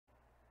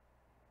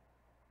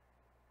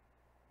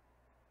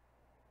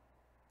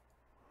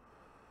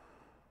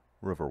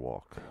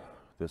Riverwalk.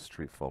 This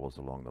street follows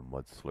along the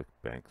mud-slick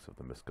banks of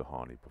the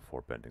Miskahani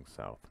before bending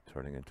south,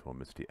 turning into a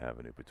misty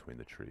avenue between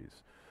the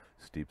trees.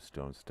 Steep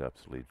stone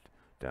steps lead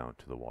down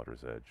to the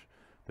water's edge.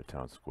 The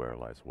town square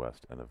lies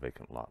west, and a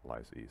vacant lot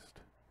lies east.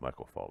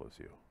 Michael follows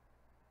you.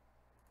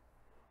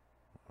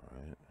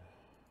 Alright.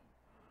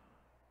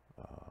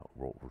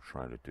 What we're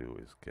trying to do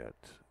is get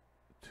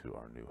to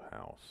our new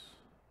house,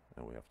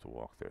 and we have to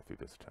walk there through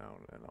this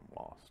town, and I'm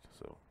lost.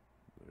 So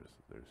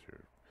there's your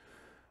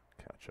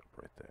catch up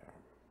right there.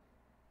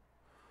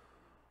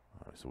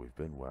 Alright, so we've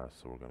been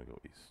west, so we're going to go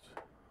east.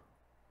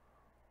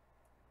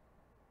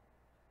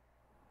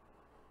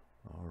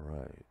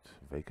 Alright,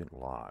 vacant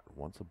lot.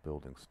 Once a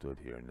building stood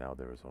here, now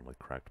there is only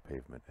cracked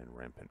pavement and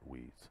rampant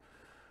weeds.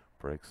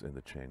 Breaks in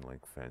the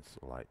chain-link fence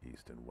lie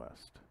east and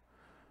west.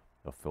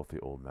 A filthy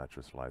old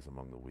mattress lies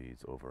among the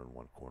weeds over in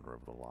one corner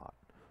of the lot.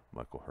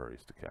 Michael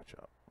hurries to catch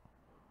up.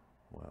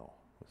 Well,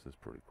 this is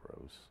pretty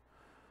gross.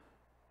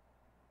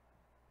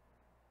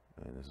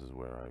 And this is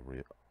where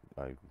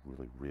I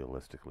really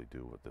realistically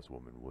do what this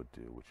woman would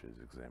do, which is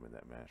examine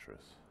that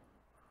mattress.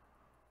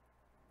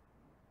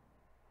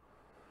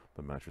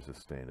 The mattress is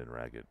stained and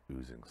ragged,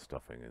 oozing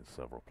stuffing in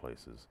several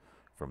places.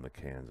 From the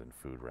cans and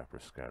food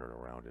wrappers scattered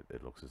around it,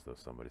 it looks as though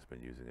somebody's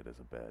been using it as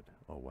a bed.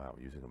 Oh wow,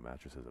 using a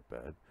mattress as a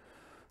bed?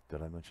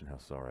 Did I mention how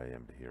sorry I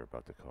am to hear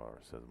about the car,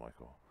 says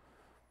Michael.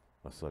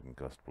 A sudden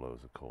gust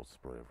blows a cold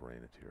spray of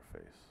rain into your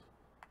face.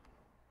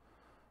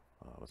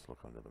 Let's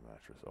look under the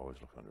mattress.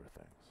 Always look under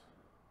things.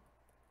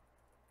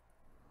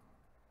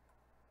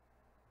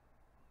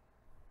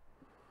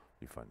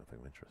 You find nothing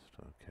of interest.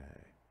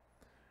 Okay.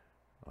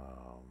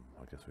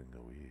 I guess we can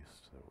go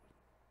east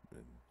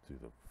and through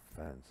the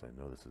fence. I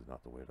know this is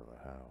not the way to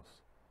the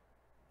house.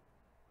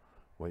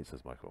 Wait,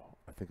 says Michael.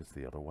 I think it's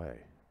the other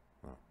way.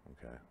 Oh,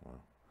 okay.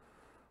 Well,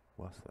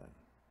 west then.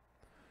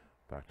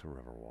 Back to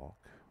Riverwalk.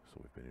 So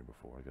we've been here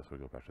before. I guess we'll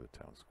go back to the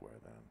town square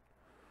then.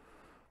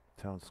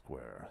 Town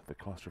square. The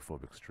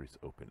claustrophobic streets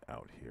open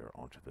out here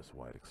onto this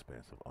wide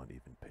expanse of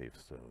uneven paved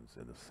stones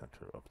in the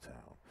center of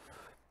town.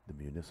 The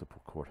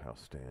municipal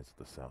courthouse stands at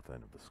the south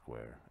end of the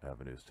square.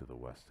 Avenues to the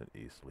west and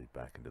east lead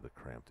back into the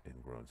cramped,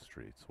 ingrown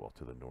streets, while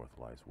to the north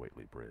lies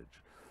Whately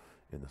Bridge.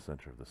 In the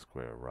center of the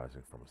square,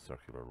 rising from a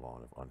circular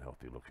lawn of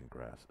unhealthy-looking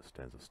grass,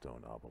 stands a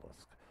stone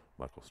obelisk.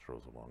 Michael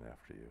strolls along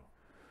after you.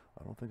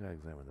 I don't think I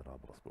examined that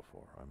obelisk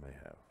before. I may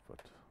have,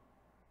 but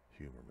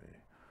humor me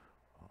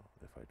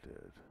if I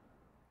did.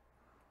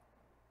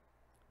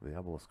 The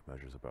obelisk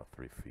measures about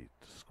 3 feet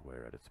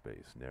square at its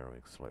base,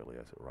 narrowing slightly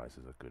as it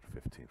rises a good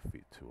 15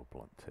 feet to a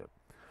blunt tip.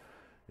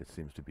 It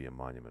seems to be a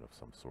monument of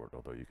some sort,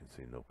 although you can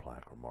see no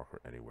plaque or marker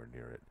anywhere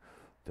near it.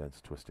 Dense,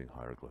 twisting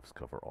hieroglyphs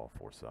cover all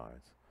 4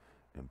 sides.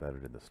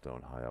 Embedded in the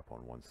stone high up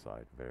on one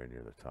side, very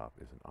near the top,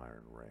 is an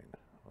iron ring.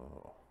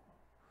 Oh,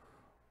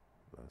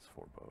 that's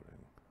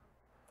foreboding.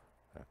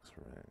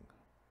 X-ring.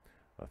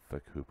 A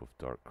thick hoop of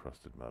dark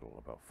crusted metal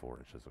about 4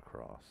 inches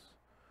across.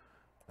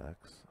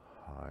 X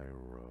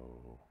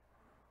hieroglyphs.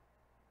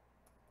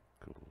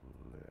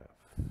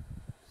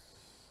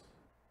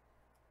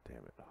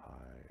 Damn it,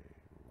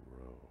 hieroglyphs.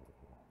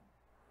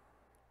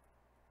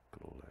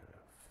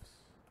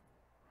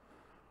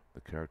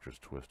 The characters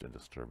twist in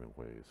disturbing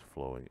ways,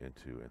 flowing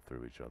into and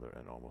through each other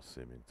and almost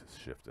seeming to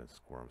shift and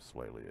squirm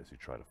slightly as you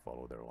try to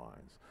follow their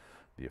lines.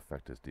 The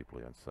effect is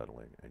deeply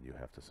unsettling, and you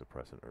have to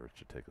suppress an urge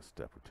to take a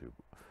step or two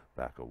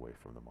back away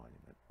from the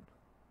monument.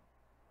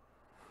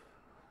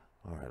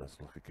 Alright, let's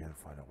look again,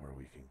 find out where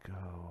we can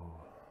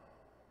go.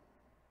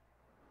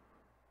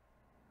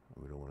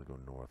 We don't want to go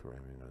north, we're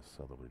aiming in a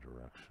southerly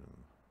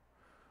direction.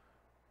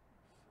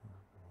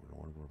 We don't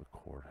want to go to the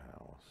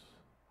courthouse.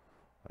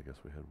 I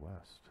guess we head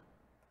west.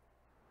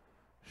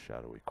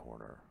 Shadowy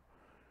corner.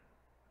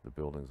 The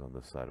buildings on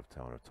this side of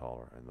town are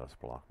taller and thus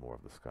block more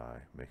of the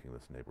sky, making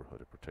this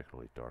neighborhood a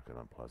particularly dark and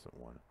unpleasant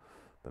one.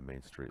 The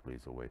main street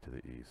leads away to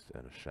the east,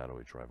 and a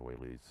shadowy driveway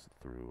leads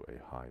through a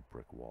high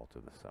brick wall to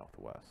the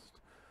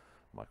southwest.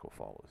 Michael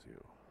follows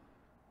you.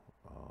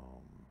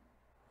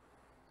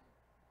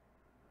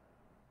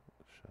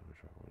 Shadowy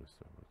driveway to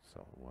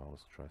south. Well,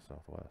 let's try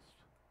southwest.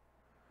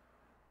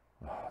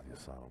 The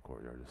asylum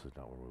courtyard. This is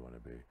not where we want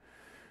to be.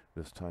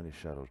 This tiny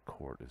shadowed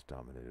court is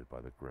dominated by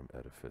the grim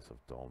edifice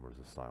of Dahmer's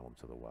Asylum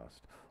to the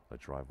west. A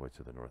driveway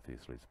to the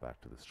northeast leads back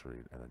to the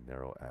street, and a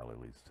narrow alley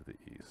leads to the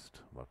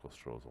east. Michael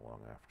strolls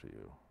along after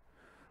you.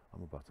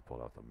 I'm about to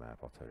pull out the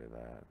map, I'll tell you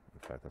that. In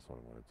fact, that's what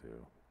I'm going to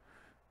do.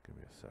 Give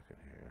me a second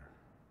here.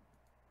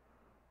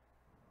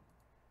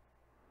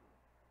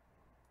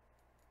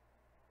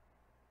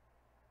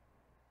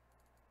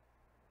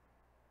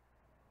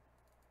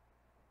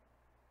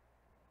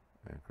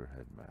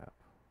 Anchorhead map.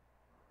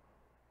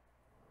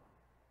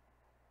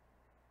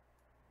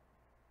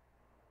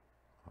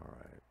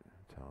 Alright,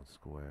 town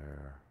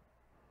square.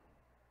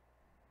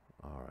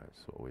 Alright,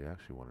 so what we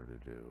actually wanted to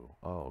do...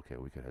 Oh, okay,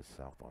 we could head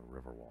south on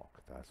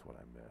Riverwalk. That's what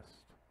I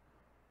missed.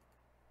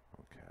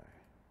 Okay.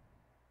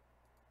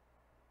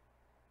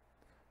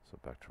 So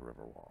back to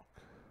Riverwalk.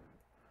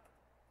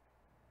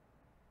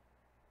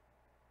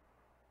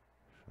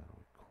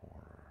 Shadowy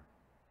corner.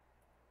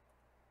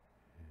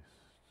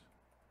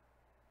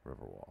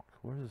 Riverwalk.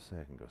 Where does it say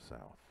I can go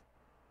south?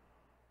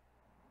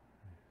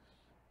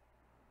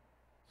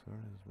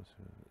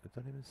 It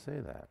doesn't even say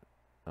that.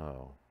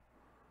 Oh.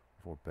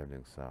 Before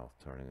bending south,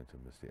 turning into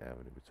Misty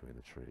Avenue between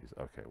the trees.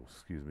 Okay, well,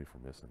 excuse me for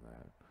missing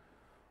that.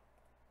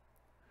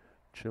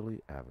 Chilly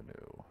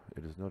Avenue.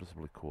 It is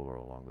noticeably cooler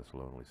along this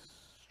lonely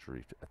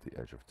street at the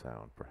edge of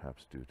town,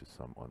 perhaps due to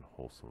some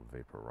unwholesome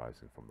vapor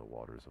rising from the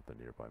waters of the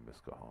nearby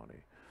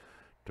Miskahoney.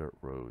 Dirt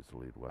roads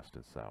lead west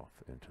and south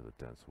into the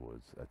dense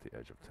woods at the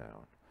edge of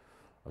town.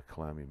 A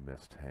clammy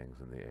mist hangs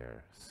in the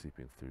air,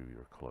 seeping through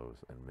your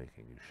clothes and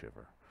making you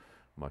shiver.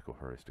 Michael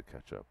hurries to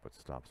catch up, but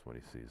stops when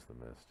he sees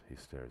the mist. He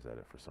stares at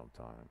it for some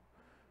time.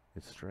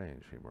 It's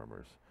strange, he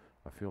murmurs.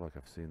 I feel like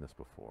I've seen this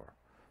before.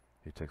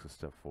 He takes a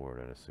step forward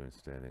and is soon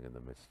standing in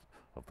the midst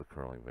of the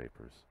curling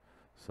vapors.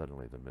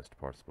 Suddenly the mist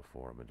parts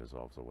before him and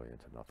dissolves away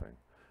into nothing.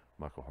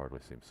 Michael hardly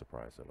seems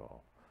surprised at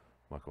all.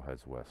 Michael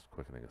heads west,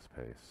 quickening his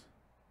pace.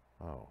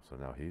 Oh, so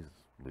now he's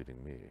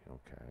leading me.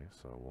 Okay,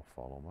 so we'll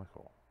follow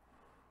Michael.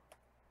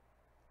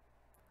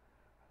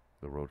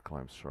 The road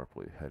climbs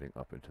sharply, heading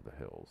up into the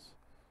hills.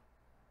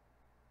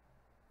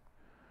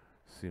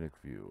 Scenic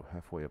view.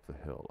 Halfway up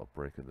the hill, a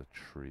break in the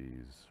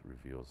trees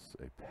reveals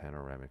a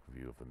panoramic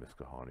view of the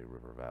Miskahoney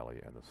River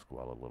Valley and the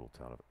squalid little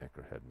town of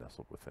Anchorhead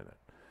nestled within it.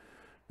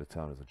 The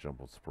town is a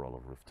jumbled sprawl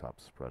of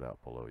rooftops spread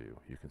out below you.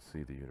 You can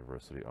see the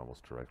university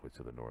almost directly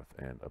to the north,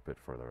 and a bit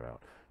further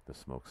out, the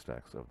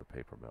smokestacks of the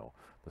paper mill.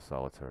 The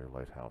solitary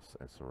lighthouse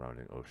and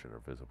surrounding ocean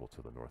are visible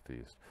to the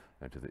northeast,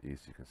 and to the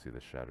east you can see the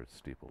shattered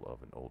steeple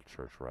of an old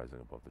church rising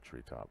above the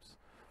treetops.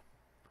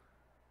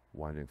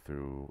 Winding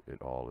through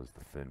it all is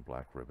the thin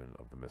black ribbon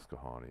of the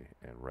Miskahoney,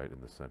 and right in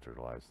the center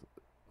lies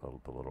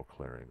the little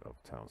clearing of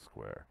Town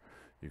Square.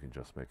 You can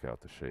just make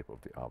out the shape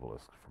of the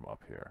obelisk from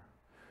up here.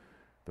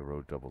 The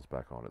road doubles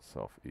back on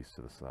itself, east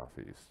to the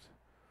southeast,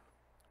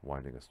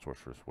 winding its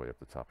tortuous way up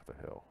the top of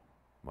the hill.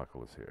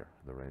 Michael is here.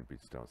 The rain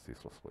beats down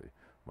ceaselessly.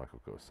 Michael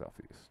goes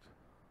southeast.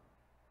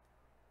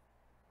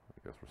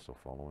 I guess we're still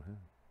following him.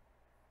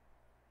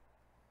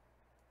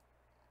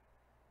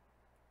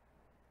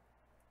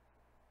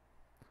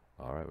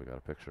 Alright, we got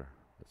a picture.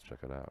 Let's check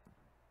it out.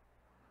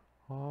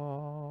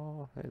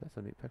 Oh, hey, that's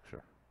a neat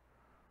picture.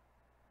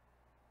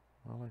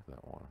 I like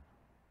that one.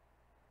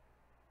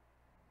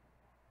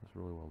 It's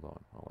really well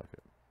done. I like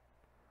it.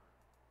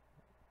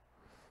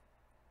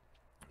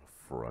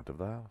 Front of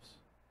the house.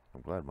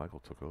 I'm glad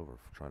Michael took over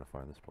for trying to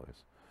find this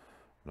place.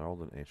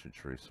 Gnarled and ancient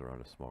trees surround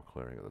a small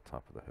clearing at the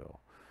top of the hill.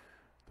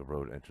 The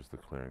road enters the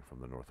clearing from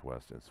the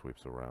northwest and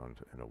sweeps around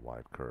in a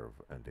wide curve,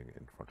 ending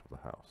in front of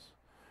the house.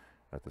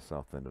 At the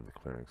south end of the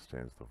clearing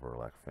stands the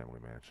Verlac family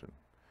mansion.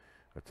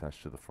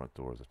 Attached to the front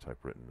door is a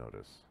typewritten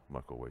notice.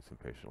 Michael waits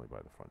impatiently by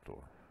the front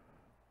door.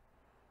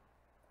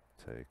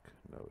 Take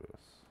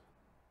notice.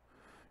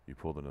 You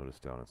pull the notice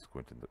down and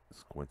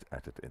squint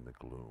at it in the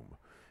gloom.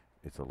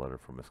 It's a letter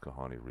from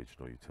Miskahoney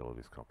Regional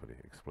Utilities Company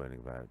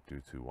explaining that,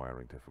 due to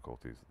wiring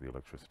difficulties, the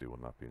electricity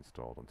will not be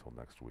installed until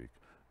next week.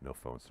 No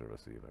phone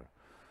service either.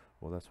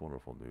 Well, that's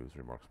wonderful news,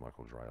 remarks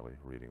Michael dryly,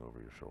 reading over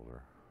your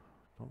shoulder.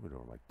 Don't read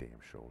over my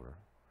damn shoulder.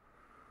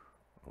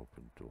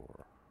 Open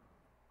door.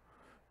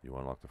 You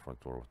unlock the front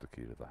door with the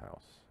key to the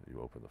house.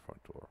 You open the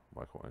front door.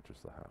 Michael enters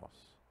the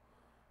house.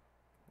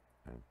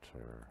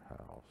 Enter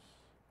house.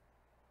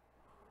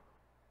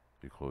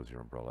 You close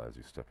your umbrella as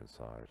you step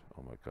inside.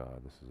 Oh my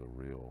God, this is a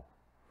real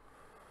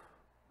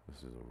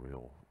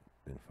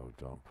info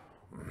dump.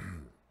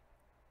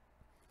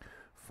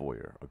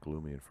 Foyer, a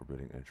gloomy and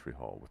forbidding entry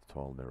hall with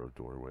tall, narrow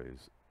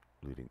doorways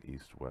leading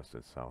east, west,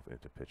 and south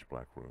into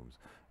pitch-black rooms,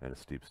 and a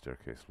steep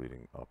staircase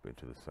leading up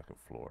into the second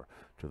floor.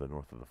 To the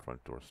north of the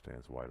front door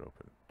stands wide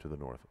open.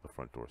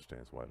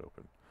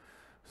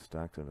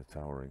 Stacked in a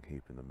towering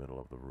heap in the middle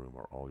of the room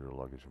are all your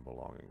luggage and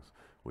belongings,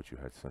 which you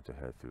had sent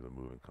ahead through the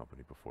moving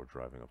company before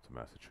driving up to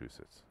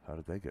Massachusetts. How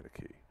did they get a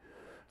key?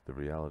 The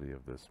reality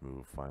of this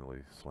move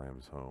finally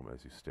slams home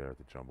as you stare at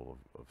the jumble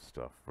of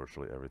stuff,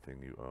 virtually everything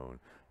you own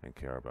and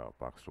care about,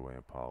 boxed away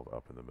and piled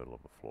up in the middle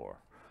of the floor.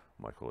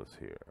 Michael is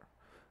here.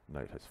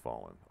 Night has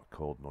fallen. A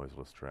cold,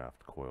 noiseless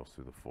draft coils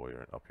through the foyer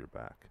and up your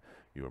back.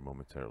 You are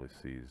momentarily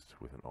seized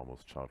with an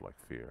almost childlike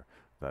fear,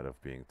 that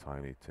of being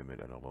tiny,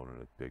 timid, and alone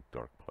in a big,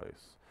 dark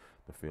place.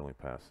 The feeling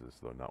passes,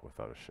 though not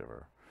without a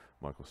shiver.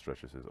 Michael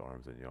stretches his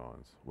arms and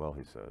yawns. Well,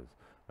 he says,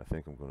 I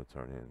think I'm going to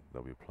turn in.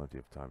 There'll be plenty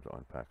of time to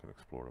unpack and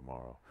explore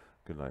tomorrow.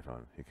 Good night,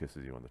 hon. He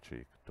kisses you on the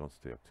cheek. Don't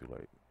stay up too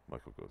late.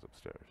 Michael goes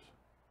upstairs.